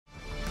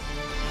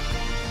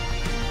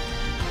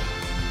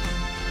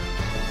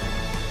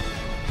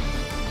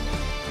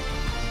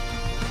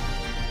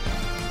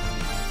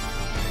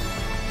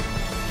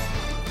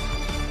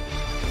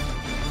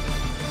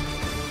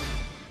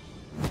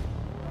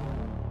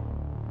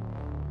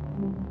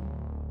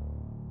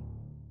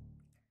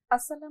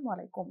আসসালামু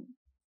আলাইকুম।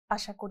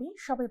 আশা করি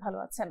সবাই ভালো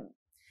আছেন।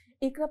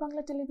 ইকরা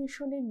বাংলা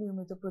টেলিভিশনের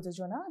নিয়মিত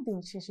প্রযোজনা দিন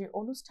শেষে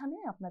অনুষ্ঠানে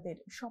আপনাদের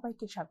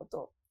সবাইকে স্বাগত।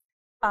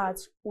 আজ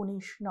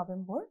 ১৯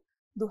 নভেম্বর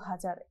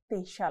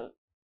 ২০২৩ সাল,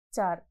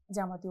 ৪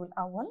 জামাদিউল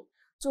আউয়াল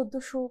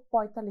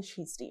 ১৪৪৫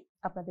 হিজরি।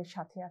 আপনাদের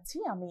সাথে আছি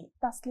আমি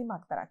তাসলিম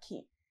আক্তার আখি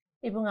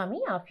এবং আমি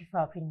আফিফা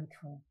আফরিন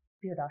মিথুন।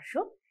 প্রিয়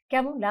দর্শক,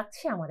 কেমন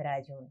লাগছে আমাদের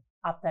আয়োজন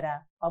আপনারা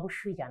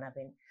অবশ্যই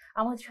জানাবেন।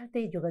 আমাদের সাথে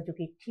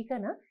যোগাযোগের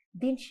ঠিকানা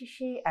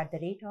দিনশেষে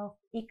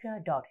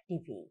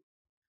 @ikra.tv।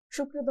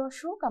 সুপ্রিয়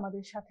দর্শক,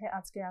 আমাদের সাথে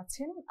আজকে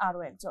আছেন আরো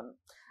একজন।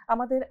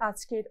 আমাদের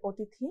আজকের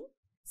অতিথি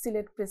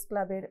সিলেট প্রেস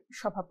ক্লাবের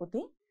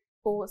সভাপতি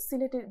ও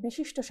সিলেটের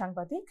বিশিষ্ট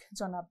সাংবাদিক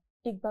জনাব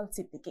ইকবাল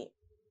সিদ্দিকী।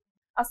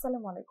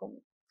 আসসালামু আলাইকুম,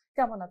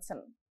 কেমন আছেন?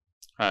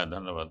 হ্যাঁ,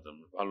 ধন্যবাদ।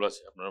 ভালো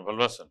আছি। আপনারা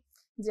ভালো আছেন?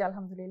 জি,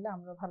 আলহামদুলিল্লাহ,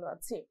 আমরা ভালো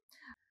আছি।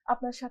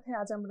 আপনার সাথে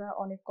আজ আমরা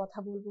অনেক কথা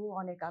বলবো,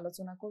 অনেক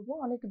আলোচনা করব,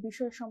 অনেক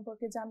বিষয়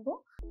সম্পর্কে জানবো।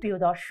 প্রিয়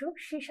দর্শক,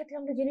 সেই সাথে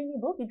আমরা জেনে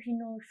নিব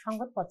বিভিন্ন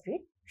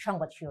সংবাদপত্রের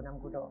সংবাদ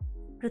শিরোনামগুলো।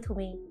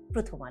 প্রথমেই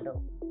প্রথম আলো।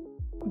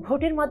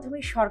 ভোটের মাধ্যমে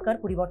সরকার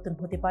পরিবর্তন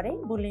হতে পারে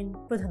বললেন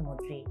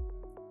প্রধানমন্ত্রী।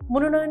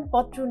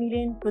 মনোনয়নপত্র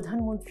নিলেন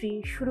প্রধানমন্ত্রী,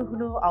 শুরু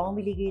হলো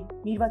আওয়ামী লীগের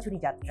নির্বাচনী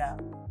যাত্রা।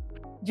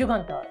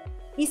 যুগান্তর।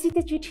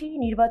 ইসিতে চিঠি,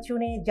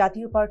 নির্বাচনে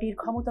জাতীয় পার্টির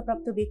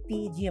ক্ষমতাপ্রাপ্ত ব্যক্তি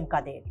জিএম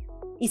কাদের।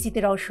 ইসিতে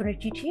রওশনের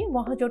চিঠি,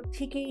 মহাজোট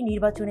থেকেই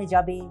নির্বাচনে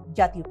যাবে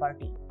জাতীয়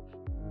পার্টি।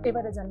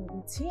 এবারে জানিয়ে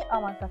দিচ্ছি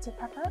আমার কাছে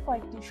থাকা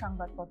কয়েকটি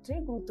সংবাদপত্রের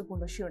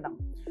গুরুত্বপূর্ণ শিরোনাম।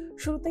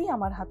 শুরুতেই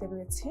আমার হাতে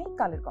রয়েছে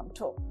কালের কণ্ঠ।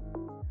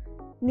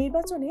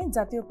 নির্বাচনে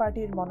জাতীয়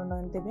পার্টির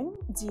মনোনয়ন দেবেন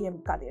জিএম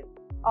কাদের।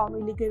 আওয়ামী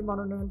লীগের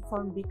মনোনয়ন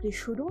ফর্ম বিক্রি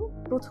শুরু,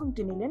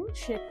 প্রথমটি নিলেন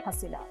শেখ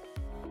হাসিনা।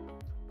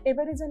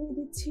 এবারে জানিয়ে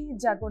দিচ্ছি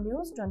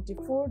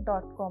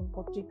jagonews24.com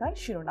পত্রিকার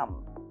শিরোনাম।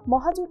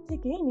 মহাজোট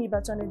থেকে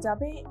নির্বাচনে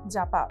যাবে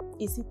জাপা,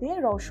 ইসিতে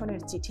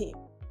রওশনের চিঠি।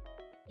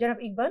 জনাব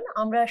ইকবাল,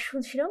 আমরা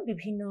শুনছিলাম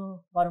বিভিন্ন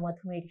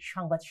গণমাধ্যমের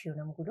সংবাদ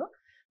শিরোনামগুলো।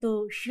 তো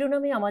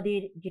শিরোনামে আমাদের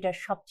যেটা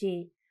সবচেয়ে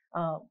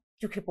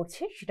চোখে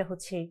পড়ছে সেটা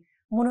হচ্ছে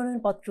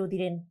মনোনয়নপত্র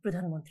দিলেন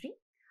প্রধানমন্ত্রী,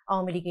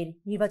 আওয়ামী লীগের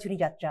নির্বাচনী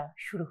যাত্রা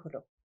শুরু হলো।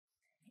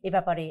 এ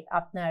ব্যাপারে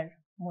আপনার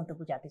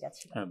মন্তব্য জানতে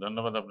চাচ্ছি। হ্যাঁ,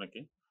 ধন্যবাদ আপনাকে।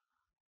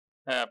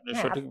 হ্যাঁ, আপনি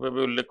সঠিকভাবে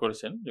উল্লেখ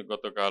করেছেন যে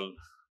গতকাল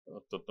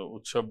অত্যন্ত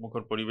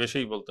উৎসবমুখর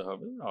পরিবেশেই বলতে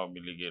হবে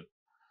আওয়ামী লীগের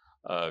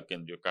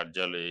কেন্দ্রীয়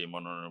কার্যালয়ে এই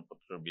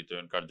মনোনয়নপত্র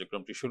বিতরণ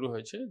কার্যক্রমটি শুরু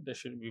হয়েছে।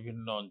 দেশের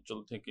বিভিন্ন অঞ্চল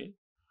থেকে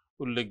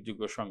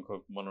উল্লেখযোগ্য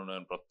সংখ্যক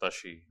মনোনয়ন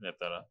প্রত্যাশী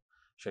নেতারা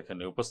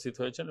সেখানে উপস্থিত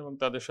হয়েছেন এবং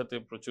তাদের সাথে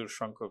প্রচুর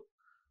সংখ্যক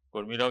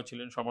কর্মীরাও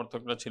ছিলেন,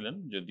 সমর্থকরা ছিলেন।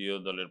 যদিও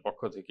দলের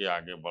পক্ষ থেকে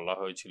আগে বলা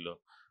হয়েছিল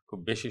খুব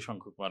বেশি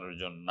সংখ্যক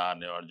মানুষজন না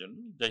নেওয়ার জন্য।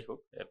 যাই হোক,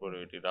 এরপরে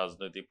এটি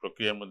রাজনৈতিক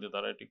প্রক্রিয়ার মধ্যে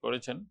তারা এটি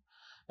করেছেন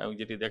এবং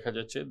যেটি দেখা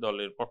যাচ্ছে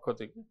দলের পক্ষ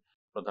থেকে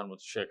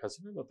প্রধানমন্ত্রী শেখ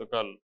হাসিনা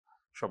গতকাল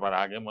সবার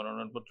আগে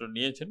মনোনয়নপত্র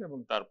নিয়েছেন এবং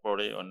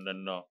তারপরে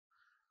অন্যান্য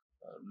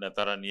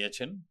নেতারা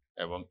নিয়েছেন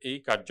এবং এই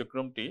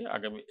কার্যক্রমটি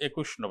আগামী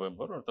 ২১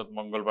 নভেম্বর অর্থাৎ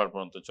মঙ্গলবার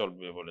পর্যন্ত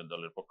চলবে বলে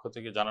দলের পক্ষ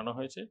থেকে জানানো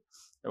হয়েছে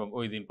এবং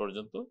ওই দিন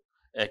পর্যন্ত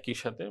একই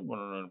সাথে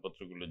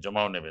মনোনয়নপত্রগুলো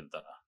জমাও নেবেন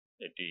তারা।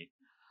 এটি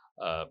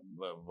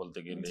বলতে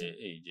গেলে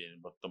এই যে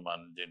বর্তমান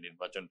যে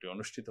নির্বাচনটি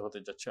অনুষ্ঠিত হতে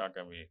যাচ্ছে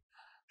আগামী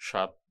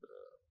 ৭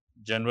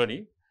 জানুয়ারি,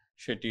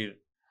 সেটির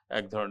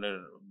এক ধরনের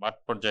মাঠ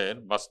পর্যায়ের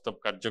বাস্তব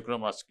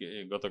কার্যক্রম আজকে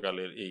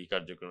গতকালের এই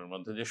কার্যক্রমের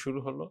মধ্যে দিয়ে শুরু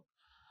হলো।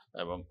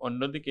 এবং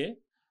অন্যদিকে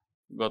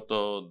গত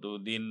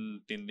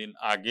 ২-৩ দিন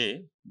আগে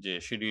যে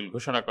শিডিউল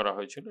ঘোষণা করা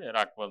হয়েছিল, এর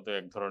আগ পর্যন্ত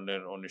এক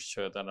ধরনের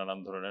অনিশ্চয়তা, নানান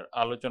ধরনের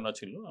আলোচনা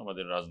ছিল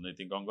আমাদের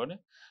রাজনৈতিক অঙ্গনে।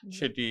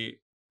 সেটি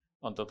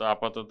অন্তত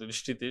আপাতত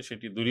দৃষ্টিতে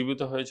সেটি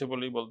দূরীভূত হয়েছে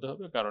বলেই বলতে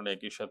হবে, কারণ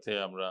একই সাথে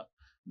আমরা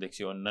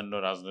দেখছি অন্যান্য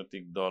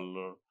রাজনৈতিক দল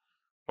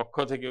পক্ষ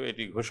থেকেও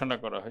এটি ঘোষণা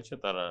করা হয়েছে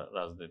তারা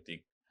রাজনৈতিক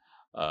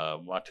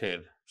মাঠের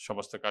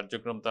সমস্ত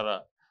কার্যক্রম তারা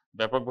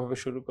ব্যাপকভাবে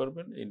শুরু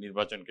করবেন এই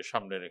নির্বাচনকে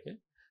সামনে রেখে।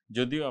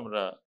 যদিও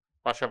আমরা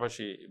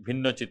পাশাপাশি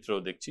ভিন্ন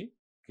চিত্রও দেখছি,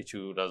 কিছু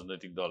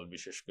রাজনৈতিক দল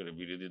বিশেষ করে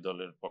বিরোধী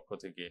দলের পক্ষ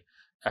থেকে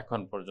এখন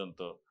পর্যন্ত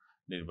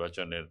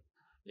নির্বাচনের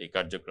এই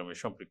কার্যক্রমে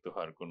সম্পৃক্ত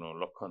হওয়ার কোনো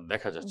লক্ষণ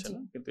দেখা যাচ্ছে না,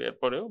 কিন্তু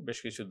এরপরেও বেশ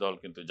কিছু দল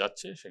কিন্তু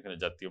যাচ্ছে। সেখানে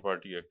জাতীয়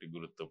পার্টিও একটি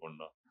গুরুত্বপূর্ণ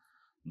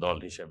দল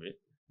হিসেবে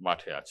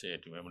মাঠে আছে,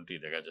 এমনটি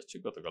দেখা যাচ্ছে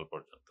গতকাল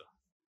পর্যন্ত।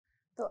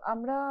 তো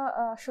আমরা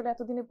আসলে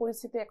এতদিনের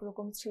পরিস্থিতি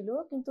একরকম ছিল,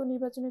 কিন্তু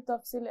নির্বাচনী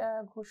তফসিল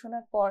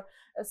ঘোষণার পর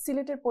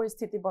সিলেটের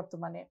পরিস্থিতি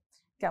বর্তমানে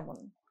কেমন?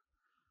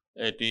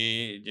 এটি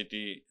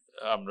যেটি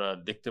আমরা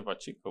দেখতে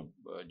পাচ্ছি, খুব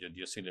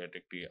যদিও সিলেট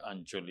একটি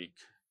আঞ্চলিক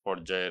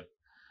পর্যায়ের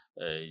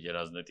এই যে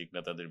রাজনৈতিক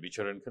নেতাদের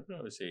বিচরণ ক্ষেত্রে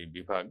সেই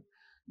বিভাগ,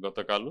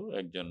 গতকালও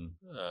একজন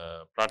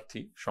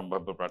প্রার্থী,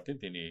 সম্ভাব্য প্রার্থী,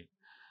 তিনি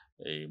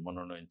এই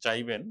মনোনয়ন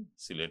চাইবেন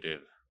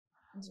সিলেটের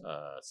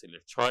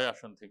সিলেট ৬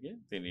 আসন থেকে।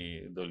 তিনি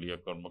দলীয়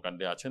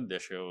কর্মকাণ্ডে আছেন,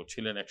 দেশেও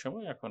ছিলেন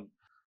একসময়, এখন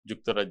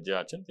যুক্তরাজ্যে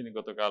আছেন। তিনি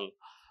গতকাল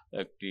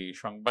একটি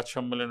সংবাদ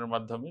সম্মেলনের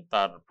মাধ্যমে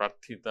তার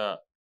প্রার্থিতা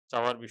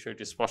চাওয়ার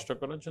বিষয়টি স্পষ্ট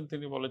করেছেন।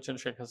 তিনি বলেছেন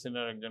শেখ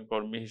হাসিনার একজন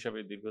কর্মী হিসেবে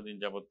দীর্ঘদিন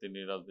যাবৎ তিনি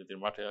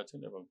রাজনীতির মাঠে আছেন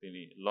এবং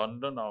তিনি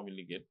লন্ডন আওয়ামী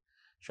লীগের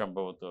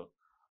সম্ভবত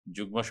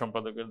যুগ্ম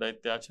সম্পাদকের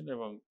দায়িত্বে আছেন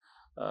এবং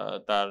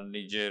তার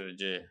নিজের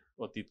যে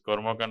অতীত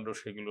কর্মকাণ্ড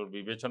সেগুলোর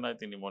বিবেচনায়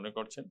তিনি মনে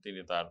করছেন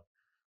তিনি তার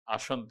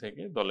আসন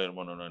থেকে দলের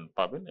মনোনয়ন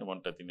পাবেন,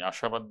 এমনটা তিনি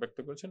আশাবাদ ব্যক্ত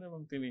করেছেন এবং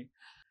তিনি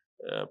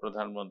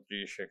প্রধানমন্ত্রী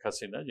শেখ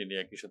হাসিনা, যিনি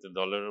একই সাথে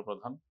দলেরও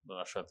প্রধান,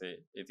 তার সাথে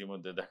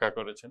ইতিমধ্যে দেখা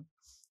করেছেন,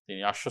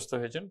 তিনি আশ্বস্ত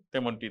হয়েছেন,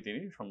 তেমনটি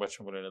তিনি সংবাদ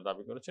সম্মেলনে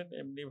দাবি করেছেন।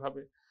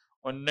 এমনিভাবে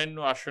অন্যান্য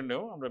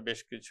আসনেও আমরা বেশ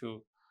কিছু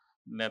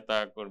নেতা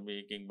কর্মী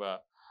কিংবা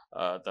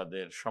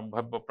তাদের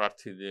সম্ভাব্য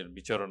প্রার্থীদের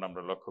বিচরণ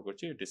আমরা লক্ষ্য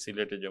করছি। এটি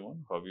সিলেটে যেমন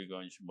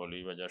হবিগঞ্জ,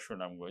 মৌলভীবাজার,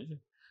 সুনামগঞ্জ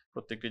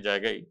প্রত্যেকটি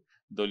জায়গায়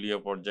দলীয়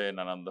পর্যায়ে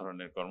নানান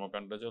ধরনের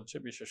কর্মকাণ্ড চলছে।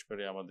 বিশেষ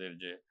করে আমাদের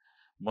যে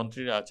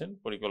মন্ত্রীরা আছেন,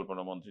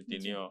 পরিকল্পনা মন্ত্রী,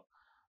 তিনিও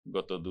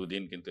গত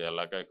দুদিন কিন্তু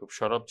এলাকায় খুব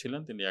সরব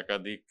ছিলেন। তিনি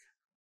একাধিক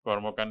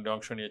কর্মকাণ্ডে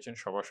অংশ নিয়েছেন,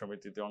 সভা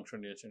সমিতিতে অংশ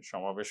নিয়েছেন,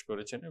 সমাবেশ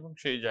করেছেন এবং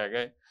সেই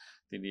জায়গায়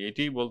তিনি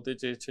এটিই বলতে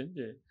চেয়েছেন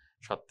যে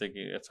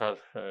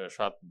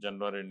 7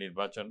 জানুয়ারির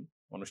নির্বাচন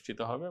অনুষ্ঠিত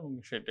হবে এবং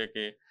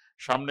সেটাকে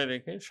সামনে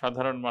রেখে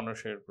সাধারণ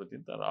মানুষের প্রতি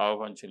তার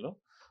আহ্বান ছিল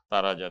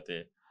তারা যাতে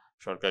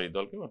সরকারি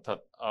দলকে অর্থাৎ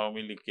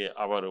আওয়ামী লীগকে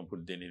আবারও ভোট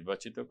দিয়ে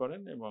নির্বাচিত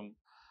করেন। এবং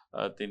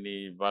তিনি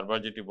বারবার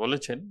যেটি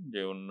বলেছেন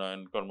যে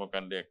উন্নয়ন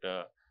কর্মকাণ্ডে একটা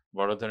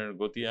বড় ধরনের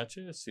গতি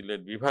আছে।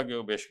 সিলেট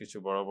বিভাগেও বেশ কিছু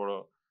বড় বড়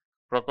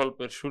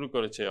প্রকল্পের শুরু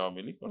করেছে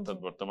আওয়ামী লীগ অর্থাৎ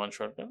বর্তমান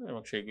সরকার,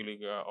 এবং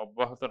সেগুলিকে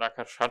অব্যাহত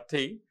রাখার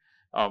স্বার্থেই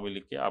আওয়ামী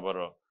লীগকে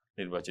আবারও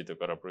নির্বাচিত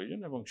করা প্রয়োজন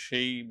এবং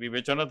সেই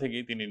বিবেচনা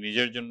থেকেই তিনি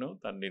নিজের জন্য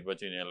তার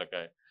নির্বাচনী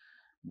এলাকায়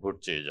ভোট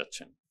চেয়ে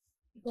যাচ্ছেন।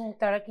 এবং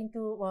তারা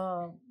কিন্তু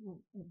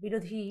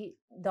বিরোধী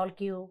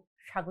দলকেও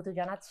স্বাগত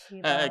জানাচ্ছে।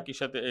 হ্যাঁ, একই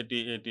সাথে এটি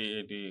এটি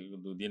এটি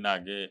দুদিন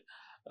আগে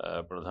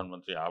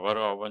প্রধানমন্ত্রী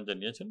আবারও আহ্বান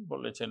জানিয়েছেন,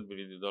 বলেছেন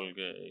বিরোধী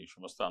দলকে এই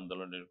সমস্ত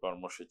আন্দোলনের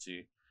কর্মসূচি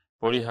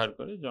পরিহার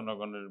করে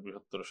জনগণের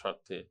বৃহত্তর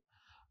স্বার্থে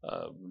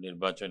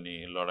নির্বাচনী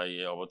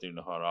লড়াইয়ে অবতীর্ণ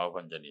হওয়ার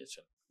আহ্বান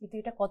জানিয়েছেন। কিন্তু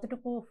এটা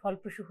কতটুকু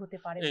ফলপ্রসূ হতে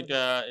পারে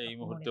এটা এই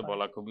মুহূর্তে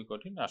বলা খুবই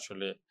কঠিন।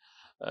 আসলে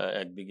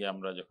একদিকে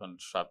আমরা যখন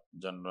 7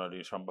 জানুয়ারি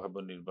সম্ভাব্য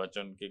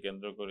নির্বাচনকে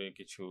কেন্দ্র করে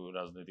কিছু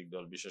রাজনৈতিক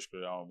দল, বিশেষ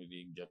করে আওয়ামী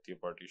লীগ, জাতীয়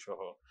পার্টি সহ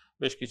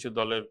বেশ কিছু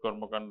দলের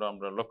কর্মকাণ্ড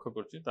আমরা লক্ষ্য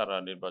করছি, তারা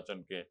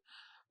নির্বাচনকে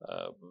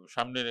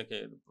সামনে রেখে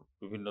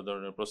বিভিন্ন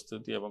ধরনের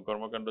প্রস্তুতি এবং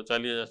কর্মকাণ্ড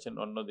চালিয়ে যাচ্ছেন।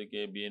 অন্যদিকে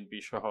বিএনপি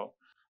সহ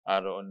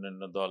আর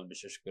অন্যান্য দল,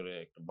 বিশেষ করে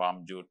বাম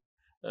জোট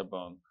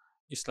এবং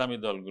ইসলামী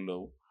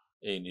দলগুলোও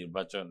এই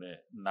নির্বাচনে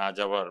না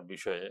যাওয়ার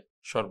বিষয়ে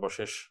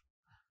সর্বশেষ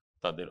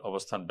তাদের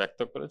অবস্থান ব্যক্ত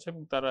করেছে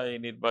এবং তারা এই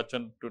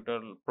নির্বাচন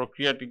টোটাল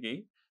প্রক্রিয়াটিকেই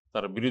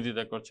তারা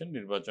বিরোধিতা করছেন।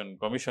 নির্বাচন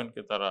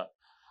কমিশনকে তারা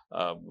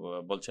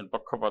বলছেন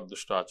পক্ষপাত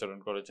দুষ্ট আচরণ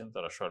করেছেন,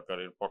 তারা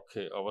সরকারের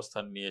পক্ষে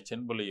অবস্থান নিয়েছেন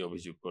বলেই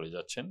অভিযোগ করে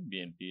যাচ্ছেন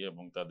বিএনপি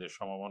এবং তাদের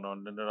সমমনা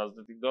অন্যান্য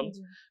রাজনৈতিক দল।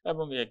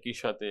 এবং একই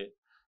সাথে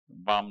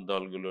বাম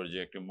দলগুলোর যে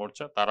একটি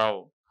মোর্চা, তারাও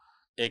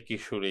একই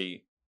সুরেই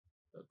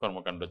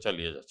কর্মকাণ্ড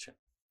চালিয়ে যাচ্ছেন।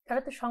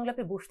 তারা তো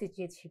সংলাপে বসতে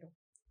চেয়েছিল,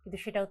 কিন্তু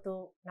সেটাও তো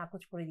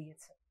নাকচ করে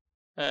দিয়েছে।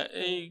 হ্যাঁ,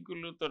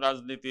 এইগুলো তো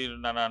রাজনীতির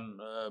নানান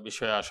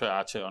বিষয়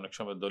আছে। অনেক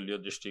সময় দলীয়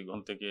দৃষ্টিকোণ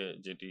থেকে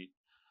যেটি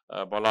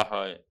বলা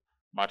হয়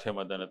মাঠে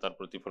ময়দানে তার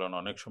প্রতিফলন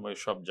অনেক সময়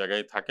সব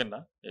জায়গায় থাকে না।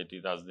 এটি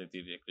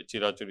রাজনীতির একটি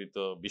চিরাচরিত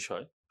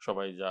বিষয়।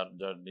 সবাই যার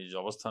যার নিজ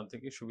অবস্থান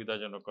থেকে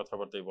সুবিধাজনক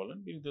কথাবার্তাই বলেন।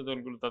 বিরোধী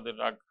দলগুলো তাদের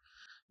রাগ,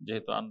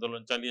 যেহেতু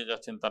আন্দোলন চালিয়ে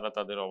যাচ্ছেন, তারা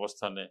তাদের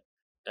অবস্থানে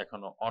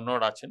এখনো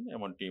অনড় আছেন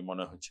এমনটি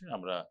মনে হচ্ছে।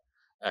 আমরা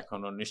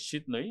এখনো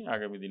নিশ্চিত নই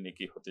আগামী দিনে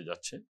কি হতে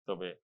যাচ্ছে।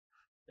 তবে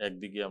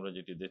একদিকে আমরা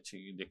যেটি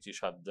দেখছি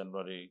 7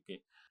 জানুয়ারিকে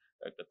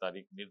একটা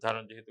তারিখ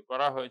নির্ধারণ যেহেতু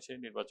করা হয়েছে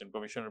নির্বাচন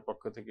কমিশনের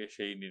পক্ষ থেকে,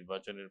 সেই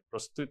নির্বাচনের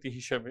প্রস্তুতি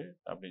হিসেবে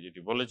আপনি যেটি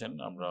বলেছেন,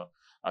 আমরা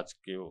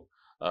আজকেও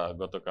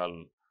গতকাল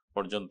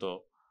পর্যন্ত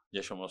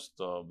যে সমস্ত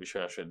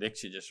বিষয় আসে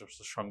দেখছি, যে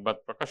সমস্ত সংবাদ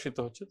প্রকাশিত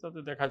হচ্ছে, তাতে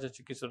দেখা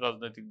যাচ্ছে কিছু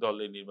রাজনৈতিক দল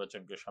এই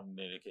নির্বাচনকে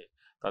সামনে রেখে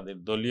তাদের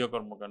দলীয়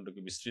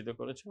কর্মকাণ্ডকে বিস্তৃত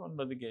করেছে।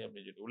 অন্যদিকে আপনি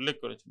যেটি উল্লেখ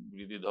করেছেন,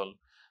 বিরোধী দল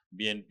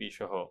বিএনপি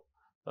সহ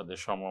তাদের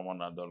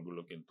সমমনা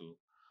দলগুলো কিন্তু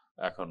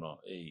এখনো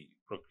এই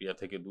প্রক্রিয়া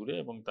থেকে দূরে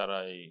এবং তারা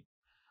এই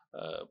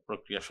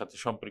প্রক্রিয়ার সাথে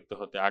সম্পৃক্ত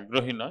হতে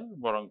আগ্রহী নয়,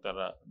 বরং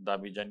তারা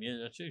দাবি জানিয়ে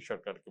যাচ্ছে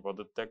সরকারকে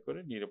পদত্যাগ করে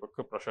নিরপেক্ষ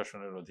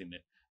প্রশাসনের অধীনে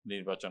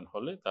নির্বাচন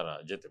হলে তারা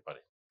যেতে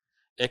পারে।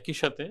 একই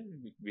সাথে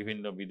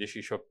বিভিন্ন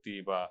বিদেশি শক্তি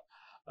বা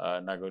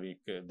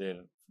নাগরিকদের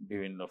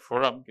বিভিন্ন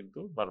ফোরাম কিন্তু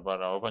বারবার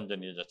আহ্বান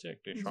জানিয়ে যাচ্ছে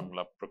একটি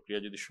সংলাপ প্রক্রিয়া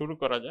যদি শুরু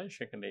করা যায়,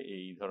 সেখানে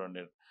এই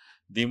ধরনের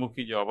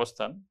দ্বিমুখী যে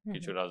অবস্থান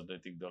কিছু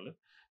রাজনৈতিক দলের,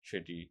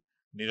 সেটি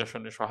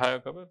নিরসনে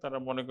সহায়ক হবে। তারা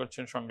মনে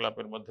করছেন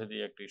সংলাপের মধ্যে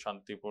দিয়ে একটি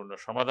শান্তিপূর্ণ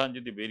সমাধান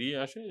যদি বেরিয়ে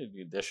আসে,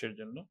 দেশের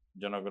জন্য,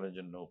 জনগণের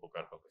জন্য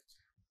উপকার হবে।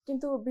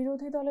 কিন্তু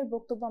বিরোধী দলের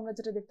বক্তব্য আমরা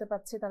যেটা দেখতে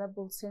পাচ্ছি, তারা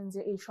বলছেন যে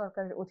এই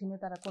সরকারের অধীনে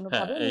তারা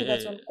কোনোভাবে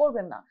নির্বাচন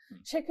করবেন না।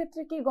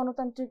 সেক্ষেত্রে কি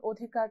গণতান্ত্রিক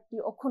অধিকারটি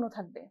অক্ষুণ্ণ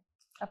থাকবে?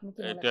 আপনি কি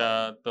মনে করেন? এটা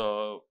তো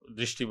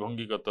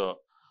দৃষ্টিভঙ্গিগত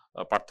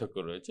পার্থক্য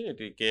রয়েছে।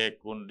 এটি কে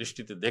কোন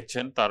দৃষ্টিতে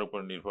দেখছেন তার উপর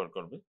নির্ভর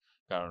করবে।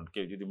 কারণ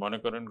কেউ যদি মনে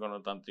করেন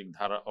গণতান্ত্রিক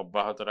ধারা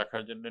অব্যাহত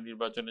রাখার জন্য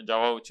নির্বাচনে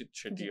যাওয়া উচিত,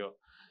 সেটিও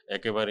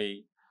একেবারেই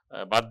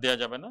বাদ দেওয়া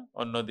যাবে না।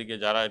 অন্যদিকে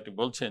যারা এটি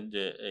বলছেন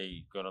যে এই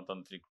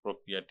গণতান্ত্রিক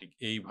প্রক্রিয়াটি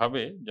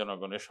এইভাবে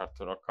জনগণের স্বার্থ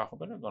রক্ষা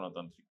হবে না,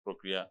 গণতান্ত্রিক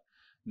প্রক্রিয়া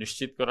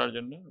নিশ্চিত করার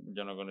জন্য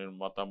জনগণের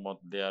মতামত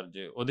দেওয়ার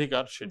যে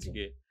অধিকার,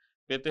 সেটিকে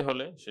পেতে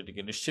হলে,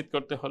 সেটিকে নিশ্চিত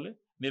করতে হলে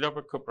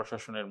নিরপেক্ষ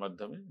প্রশাসনের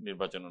মাধ্যমে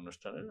নির্বাচন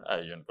অনুষ্ঠানের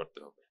আয়োজন করতে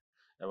হবে।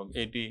 এবং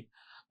এটি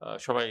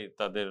সবাই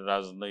তাদের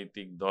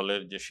রাজনৈতিক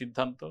দলের যে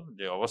সিদ্ধান্ত,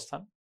 যে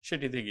অবস্থান,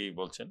 সেটি থেকেই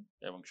বলছেন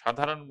এবং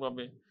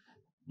সাধারণভাবে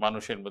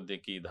মানুষের মধ্যে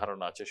কি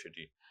ধারণা আছে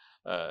সেটি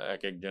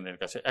এক একজনের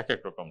কাছে এক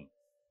এক রকম।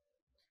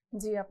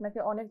 জি, আপনাকে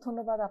অনেক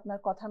ধন্যবাদ। আপনার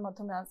কথার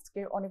মাধ্যমে আজকে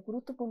অনেক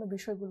গুরুত্বপূর্ণ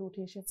বিষয়গুলো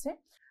উঠে এসেছে।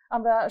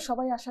 আমরা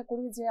সবাই আশা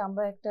করি যে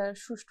আমরা একটা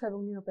সুষ্ঠু এবং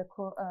নিরপেক্ষ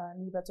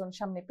নির্বাচন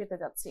সামনে পেতে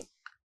যাচ্ছি।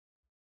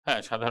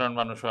 হ্যাঁ, সাধারণ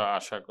মানুষও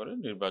আশা করে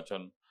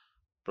নির্বাচন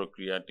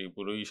প্রক্রিয়াটি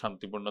পুরোই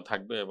শান্তিপূর্ণ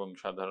থাকবে এবং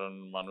সাধারণ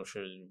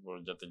মানুষের উপর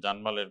যাতে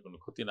জানমালের কোনো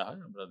ক্ষতি না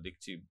হয়। আমরা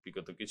দেখছি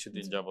বিগত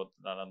কিছুদিন জি। যাবৎ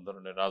নানান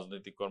ধরনের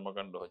রাজনৈতিক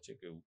কর্মকাণ্ড হচ্ছে,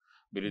 কেউ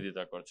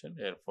বিরোধিতা করছেন,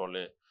 এর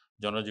ফলে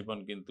জনজীবন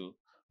কিন্তু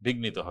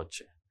বিঘ্নিত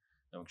হচ্ছে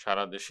এবং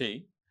সারা দেশেই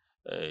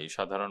এই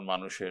সাধারণ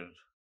মানুষের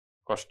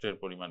কষ্টের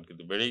পরিমাণ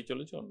কিন্তু বেড়েই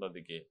চলেছে।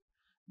 অন্যদিকে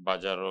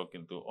বাজারও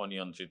কিন্তু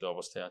অনিয়ন্ত্রিত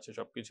অবস্থায় আছে।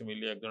 সবকিছু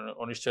মিলিয়ে এক ধরনের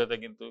অনিশ্চয়তা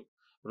কিন্তু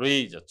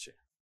রয়েই যাচ্ছে।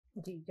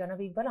 জি, জনাব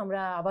ইকবাল, আমরা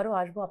আবারও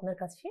আসবো আপনার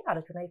কাছে,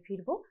 আলোচনায়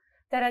ফিরবো।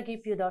 তার আগে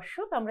প্রিয়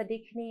দর্শক, আমরা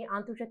দেখে নিই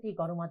আন্তর্জাতিক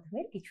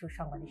গণমাধ্যমের কিছু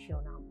সংবাদের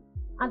শিরোনাম।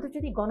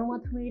 আন্তর্জাতিক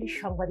গণমাধ্যমের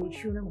সংবাদের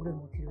শিরোনামগুলোর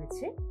মধ্যে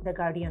রয়েছে দ্য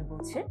গার্ডিয়ান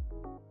বলছে,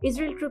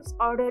 Israel troops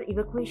order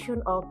evacuation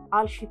of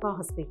Al Shifa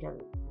hospital.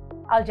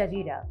 Al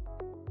Jazeera,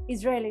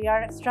 Israel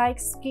air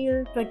strikes kill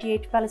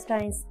 28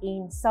 প্যালেস্টাইনস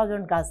in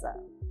southern Gaza.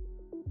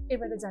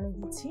 এবারে জানিয়ে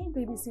দিচ্ছি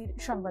বিবিসির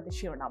সংবাদের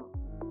শিরোনাম।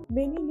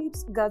 Many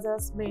leaves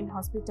Gaza's main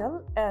hospital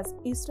as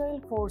Israel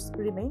force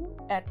remain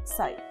at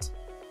site.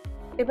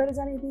 এবারে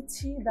জানিয়ে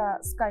দিচ্ছি দ্য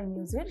স্কাই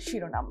নিউজের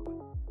শিরোনাম।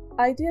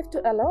 IDF to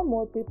allow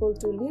more people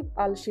to leave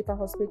Al-Shifa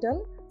Hospital,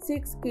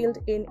 6 killed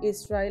in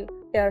Israel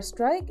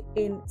airstrike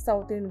in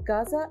southern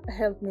Gaza,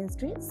 Health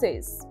Ministry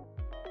says.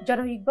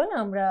 জনাব ইকবাল,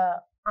 আমরা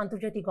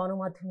আন্তর্জাতিক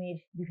গণমাধ্যমের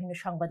বিভিন্ন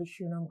সংবাদের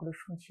শিরোনামগুলো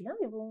শুনছিলাম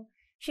এবং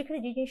সেখানে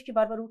যে জিনিসটি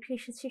বারবার উঠে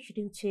এসেছে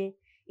সেটি হচ্ছে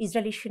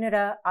ইসরায়েলি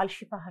সেনারা আল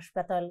শিফা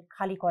হাসপাতাল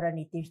খালি করার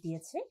নির্দেশ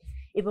দিয়েছে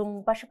এবং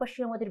পাশাপাশি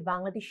আমাদের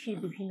বাংলাদেশের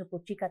বিভিন্ন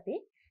পত্রিকাতে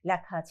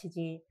লেখা আছে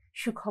যে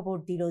সুখবর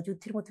দিল,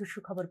 যুদ্ধের মধ্যে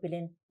সুখবর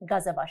পেলেন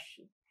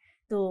গাজাবাসী।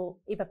 তো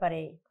এ ব্যাপারে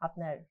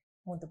আপনার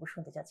মন্তব্য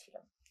শুনতে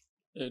চাচ্ছিলাম।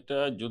 এটা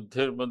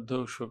যুদ্ধের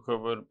মধ্যেও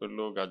সুখবর পেল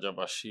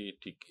গাজাবাসী,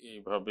 ঠিক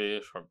এইভাবে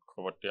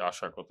খবরটি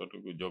আসা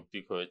কতটুকু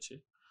যৌক্তিক হয়েছে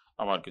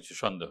আমার কিছু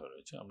সন্দেহ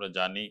রয়েছে। আমরা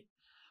জানি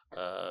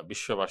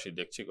বিশ্ববাসী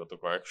দেখছি গত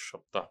কয়েক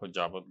সপ্তাহ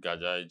যাবৎ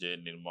গাজায় যে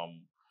নির্মম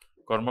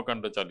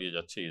কর্মকাণ্ড চালিয়ে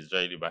যাচ্ছে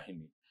ইসরায়েলি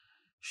বাহিনী,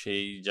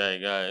 সেই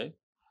জায়গায়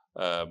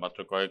মাত্র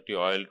কয়েকটি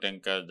অয়েল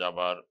ট্যাঙ্কার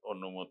যাবার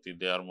অনুমতি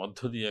দেওয়ার মধ্য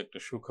দিয়ে একটা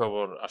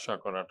সুখবর আশা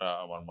করাটা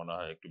আমার মনে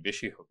হয় একটু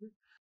বেশি হবে।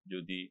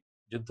 যদি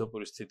যুদ্ধ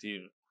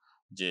পরিস্থিতির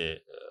যে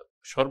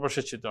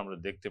সর্বশেষ চিত্র আমরা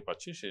দেখতে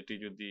পাচ্ছি সেটি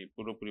যদি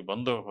পুরোপুরি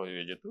বন্ধ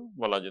হয়ে যেত,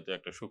 বলা যেত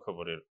একটা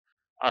সুখবরের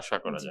আশা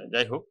করা যায়।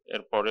 যাই হোক,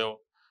 এরপরেও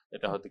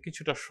এটা হয়তো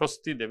কিছুটা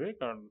স্বস্তি দেবে,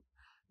 কারণ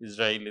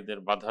ইসরায়েলিদের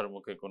বাধার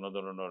মুখে কোনো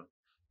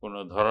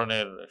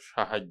ধরনের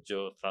সাহায্য,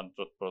 ত্রাণ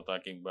তৎপরতা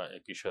কিংবা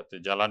একই সাথে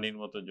জ্বালানির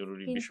মতো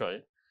জরুরি বিষয়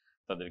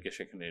তাদেরকে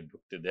সেখানে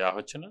ঢুকতে দেওয়া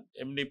হচ্ছে না।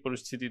 এমনি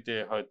পরিস্থিতিতে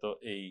হয়তো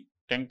এই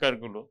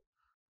ট্যাঙ্কারগুলো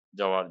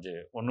যাওয়ার যে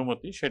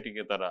অনুমতি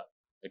সেটিকে তারা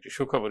একটি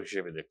সুখবর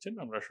হিসেবে দেখছেন।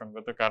 আমরা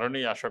সঙ্গত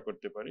কারণেই আশা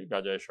করতে পারি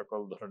গাজায় সকল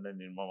ধরনের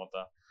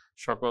নির্মমতা,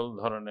 সকল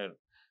ধরনের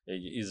এই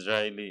যে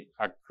ইসরায়েলি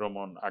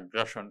আক্রমণ,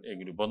 আগ্রাসন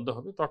এগুলি বন্ধ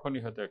হবে,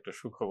 তখনই হয়তো একটা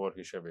সুখবর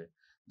হিসেবে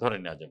ধরে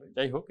নেওয়া যাবে।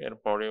 যাই হোক,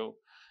 এরপরেও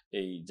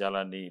এই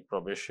জ্বালানি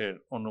প্রবেশের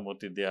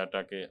অনুমতি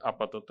দেওয়াটাকে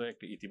আপাতত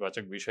একটি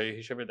ইতিবাচক বিষয়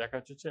হিসেবে দেখা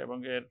হচ্ছে এবং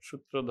এর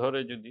সূত্র ধরে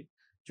যদি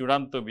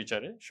চূড়ান্ত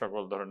বিচারে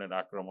সকল ধরনের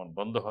আক্রমণ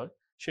বন্ধ হয়,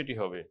 সেটি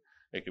হবে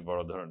একটি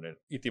বড় ধরনের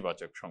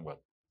ইতিবাচক সংবাদ।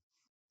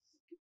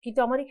 কিন্তু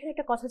আমার এখানে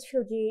একটা কথা ছিল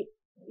যে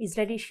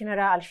ইসরায়েলি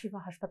সেনারা আল শিফা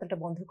হাসপাতালটা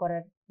বন্ধ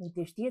করার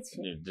নির্দেশ দিয়েছে,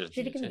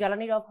 সেটা কিন্তু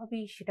জ্বালানির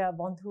অভাবেই সেটা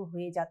বন্ধ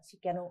হয়ে যাচ্ছে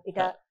কেন?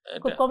 এটা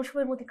খুব কম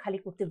সময়ের মধ্যে খালি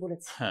করতে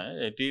বলেছে। হ্যাঁ,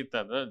 এটি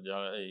তারা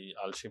এই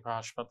আল শিফা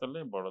হাসপাতালে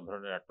বড়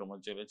ধরনের আক্রমণ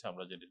চলেছে।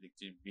 আমরা যেটি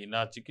দেখছি,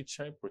 বিনা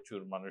চিকিৎসায় প্রচুর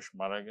মানুষ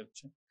মারা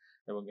গেছে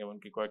এবং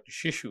এমনকি কয়েকটি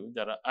শিশু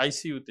যারা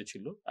আইসিইউতে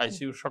ছিল,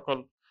 আইসিইউর সকল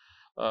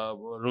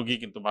রোগী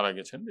কিন্তু মারা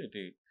গেছেন।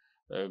 এটি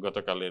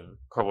গতকালের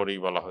খবরেই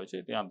বলা হয়েছে,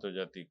 এটি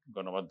আন্তর্জাতিক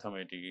গণমাধ্যমে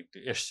এটি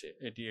এসছে।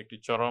 এটি একটি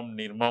চরম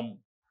নির্মম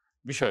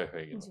বিষয়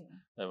হয়ে গেল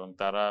এবং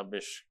তারা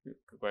বেশ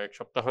কয়েক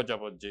সপ্তাহ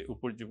যাবৎ যে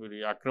উপর্যুপরি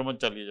আক্রমণ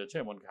চালিয়ে যাচ্ছে,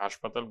 এমনকি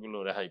হাসপাতালগুলো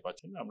রেহাই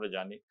পাচ্ছে না। আমরা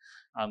জানি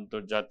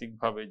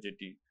আন্তর্জাতিকভাবে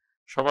যেটি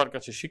সবার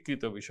কাছে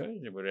স্বীকৃত বিষয়,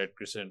 যে রেড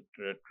ক্রিসেন্ট,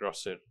 রেড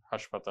ক্রসের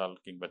হাসপাতাল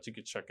কিংবা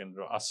চিকিৎসা কেন্দ্র,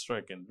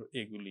 আশ্রয় কেন্দ্র,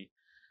 এগুলি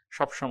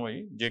সবসময়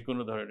যে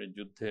কোনো ধরনের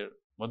যুদ্ধের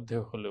মধ্যে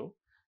হলেও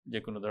যে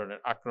কোনো ধরনের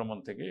আক্রমণ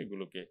থেকে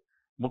এগুলোকে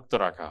মুক্ত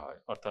রাখা হয়,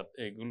 অর্থাৎ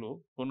এগুলো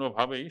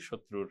কোনোভাবেই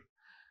শত্রুর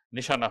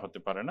নিশানা হতে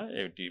পারে না।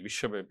 এটি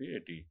বিশ্বব্যাপী,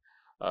 এটি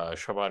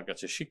সবার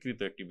কাছে স্বীকৃত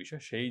একটি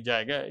বিষয়। সেই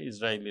জায়গায়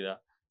ইসরায়েলিরা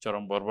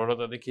চরম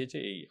বর্বরতা দেখিয়েছে।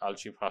 এই আল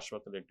শিফা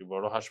হাসপাতাল একটি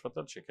বড়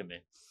হাসপাতাল, সেখানে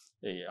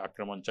এই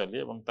আক্রমণ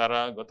চালিয়ে, এবং তারা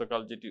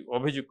গতকাল যেটি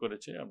অভিযোগ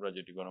করেছে, আমরা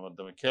যেটি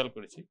গণমাধ্যমে খেয়াল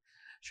করেছি,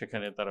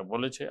 সেখানে তারা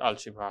বলেছে আল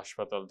শিফা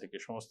হাসপাতাল থেকে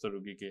সমস্ত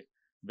রোগীকে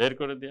বের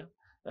করে দেয়া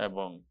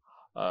এবং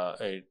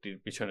এটির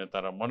পিছনে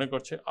তারা মনে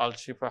করছে আল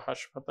শিফা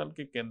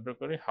হাসপাতালকে কেন্দ্র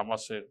করে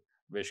হামাসের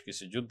বেশ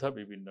কিছু যোদ্ধা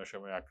বিভিন্ন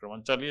সময় আক্রমণ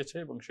চালিয়েছে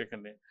এবং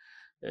সেখানে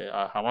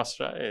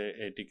হামাসরা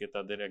এটিকে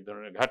তাদের এক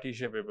ধরনের ঘাঁটি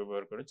হিসেবে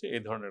ব্যবহার করেছে,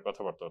 এই ধরনের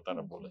কথাবার্তা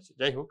তারা বলেছে।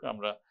 যাই হোক,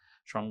 আমরা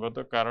সঙ্গত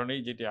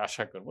কারণেই যেটি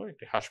আশা করব,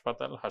 একটি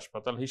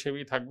হাসপাতাল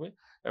হিসেবেই থাকবে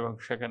এবং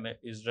সেখানে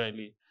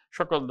ইসরায়েলি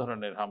সকল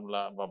ধরনের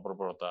হামলা বা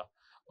বর্বরতা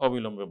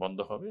অবিলম্বে বন্ধ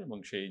হবে এবং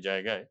সেই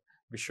জায়গায়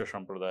বিশ্ব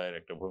সম্প্রদায়ের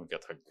একটা ভূমিকা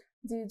থাকবে।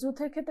 যে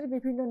যুদ্ধের ক্ষেত্রে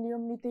বিভিন্ন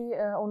নিয়ম নীতি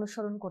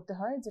অনুসরণ করতে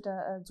হয়, যেটা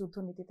যুদ্ধ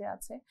নীতিতে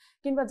আছে,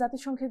 কিংবা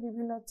জাতিসংঘের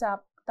বিভিন্ন চাপ,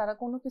 তারা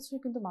কোনো কিছুই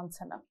কিন্তু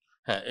মানছে না।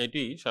 হ্যাঁ,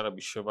 এটি সারা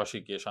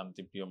বিশ্ববাসীকে,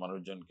 শান্তিপ্রিয়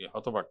মানুষজনকে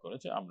হতবাক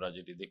করেছে। আমরা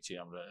যেটি দেখছি,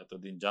 আমরা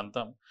এতদিন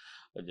জানতাম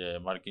যে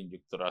মার্কিন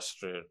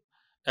যুক্তরাষ্ট্রের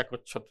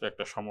একচ্ছত্র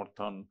একটা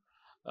সমর্থন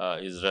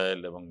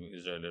ইসরায়েল এবং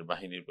ইসরায়েলের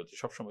বাহিনীর প্রতি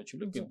সবসময়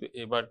ছিল, কিন্তু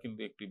এবার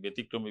কিন্তু একটি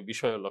ব্যতিক্রমী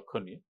বিষয়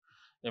লক্ষণীয়।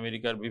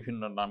 আমেরিকার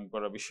বিভিন্ন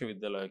নামকরা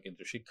বিশ্ববিদ্যালয়ে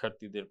কিন্তু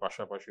শিক্ষার্থীদের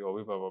পাশাপাশি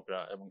অভিভাবকরা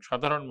এবং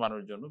সাধারণ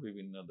মানুষজন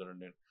বিভিন্ন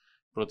ধরনের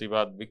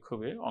প্রতিবাদ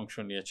বিক্ষোভে অংশ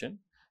নিয়েছেন।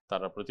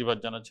 তারা প্রতিবাদ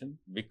জানাচ্ছেন,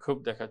 বিক্ষোভ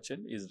দেখাচ্ছেন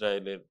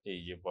ইসরায়েলের এই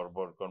যে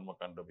বর্বর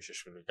কর্মকাণ্ড, বিশেষ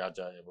করে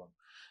গাজা এবং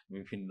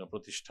বিভিন্ন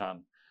প্রতিষ্ঠান,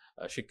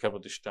 শিক্ষা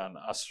প্রতিষ্ঠান,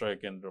 আশ্রয়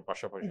কেন্দ্র,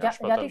 পাশাপাশি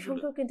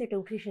হাসপাতালগুলো কিন্তু এটা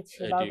উঠে এসেছে,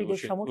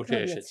 উঠে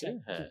এসেছে।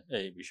 হ্যাঁ,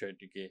 এই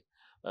বিষয়টিকে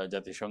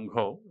জাতিসংঘ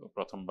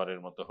প্রথমবারের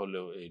মতো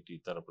হলেও এইটি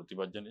তারা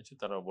প্রতিবাদ জানিয়েছে।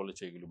 তারাও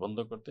বলেছে এগুলো বন্ধ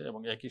করতে।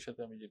 এবং একই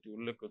সাথে আমি যেটি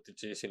উল্লেখ করতে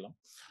চেয়েছিলাম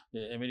যে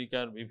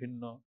আমেরিকার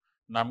বিভিন্ন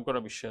নামকরা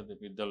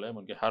বিশ্ববিদ্যালয়,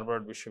 এমনকি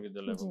হার্ভার্ড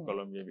বিশ্ববিদ্যালয় এবং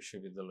কলম্বিয়া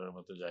বিশ্ববিদ্যালয়ের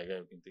মতো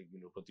জায়গায় কিন্তু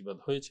এগুলো প্রতিবাদ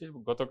হয়েছে। এবং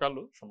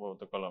গতকালও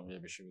সম্ভবত কলম্বিয়া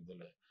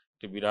বিশ্ববিদ্যালয়ে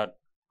একটি বিরাট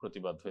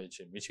প্রতিবাদ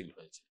হয়েছে, মিছিল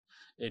হয়েছে।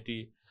 এটি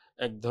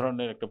এক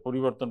ধরনের একটা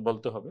পরিবর্তন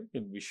বলতে হবে,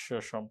 কিন্তু বিশ্ব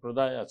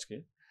সম্প্রদায় আজকে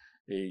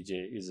এই যে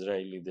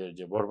ইসরায়েলিদের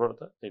যে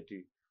বর্বরতা, এটি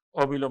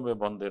অবিলম্বে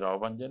বন্ধের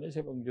আহ্বান জানিয়েছে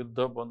এবং যুদ্ধ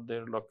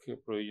বন্ধের লক্ষ্যে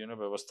প্রয়োজনীয়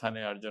ব্যবস্থা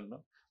নেওয়ার জন্য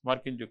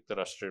মার্কিন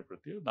যুক্তরাষ্ট্রের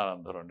প্রতিও নানান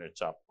ধরনের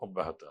চাপ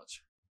অব্যাহত আছে।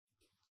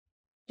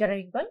 জনাব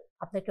ইকবাল,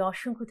 আপনাকে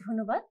অসংখ্য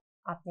ধন্যবাদ।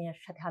 আপনার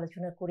সাথে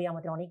আলোচনা করে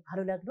আমাদের অনেক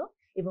ভালো লাগলো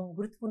এবং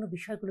গুরুত্বপূর্ণ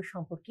বিষয়গুলো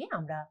সম্পর্কে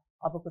আমরা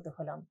অবগত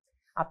হলাম।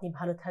 আপনি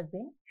ভালো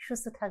থাকবেন,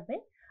 সুস্থ থাকবেন,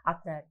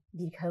 আপনার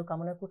দীর্ঘায়ু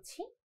কামনা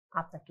করছি।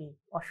 আপনাকে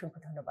অসংখ্য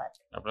ধন্যবাদ।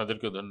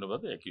 আপনাদেরকেও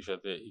ধন্যবাদ। একই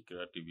সাথে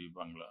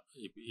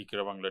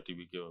ইকরা বাংলা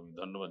টিভিকেও আমি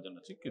ধন্যবাদ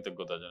জানাচ্ছি,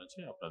 কৃতজ্ঞতা জানাচ্ছি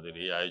আপনাদের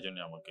এই আয়োজনে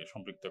আমাকে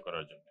সম্পৃক্ত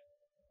করার জন্য।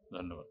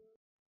 ধন্যবাদ।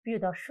 প্রিয়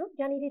দর্শক,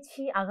 জানিয়ে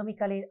দিচ্ছি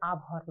আগামীকালের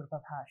আবহাওয়ার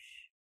পূর্বাভাস।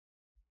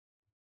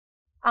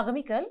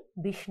 আগামীকাল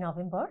 20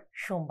 নভেম্বর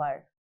সোমবার,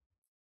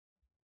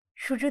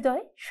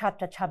 সূর্যোদয়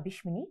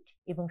 7:26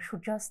 এবং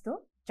সূর্যাস্ত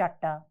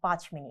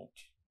 4:05।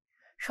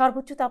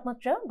 সর্বোচ্চ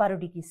তাপমাত্রা 12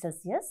 ডিগ্রি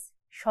সেলসিয়াস,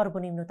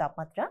 সর্বনিম্ন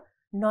তাপমাত্রা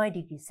 9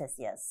 ডিগ্রি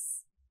সেলসিয়াস।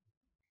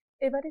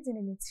 এবারে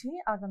জেনে নিচ্ছি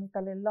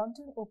আগামীকালের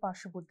লন্ডন ও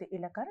পার্শ্ববর্তী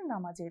এলাকার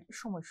নামাজের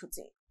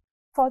সময়সূচি।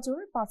 ফজর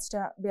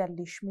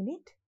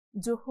 5:42,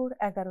 জোহর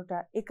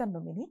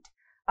 11:51,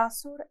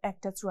 আসর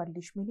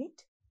 1:44,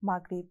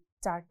 মাগরিব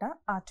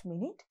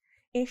 4:08,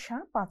 এশা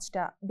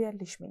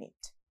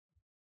 5:42।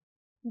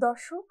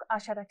 দর্শক,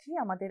 আশা রাখি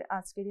আমাদের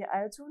আজকের এই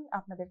আয়োজন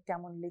আপনাদের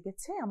কেমন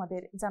লেগেছে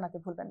আমাদের জানাতে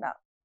ভুলবেন না।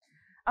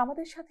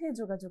 আমাদের সাথে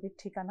যোগাযোগের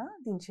ঠিকানা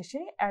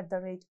দিনশেষে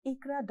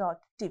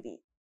 @ikra.tv।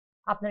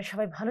 আপনারা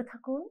সবাই ভালো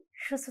থাকুন,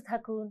 সুস্থ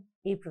থাকুন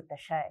এই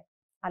প্রত্যাশায়।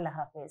 আল্লাহ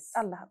হাফেজ।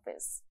 আল্লাহ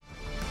হাফেজ।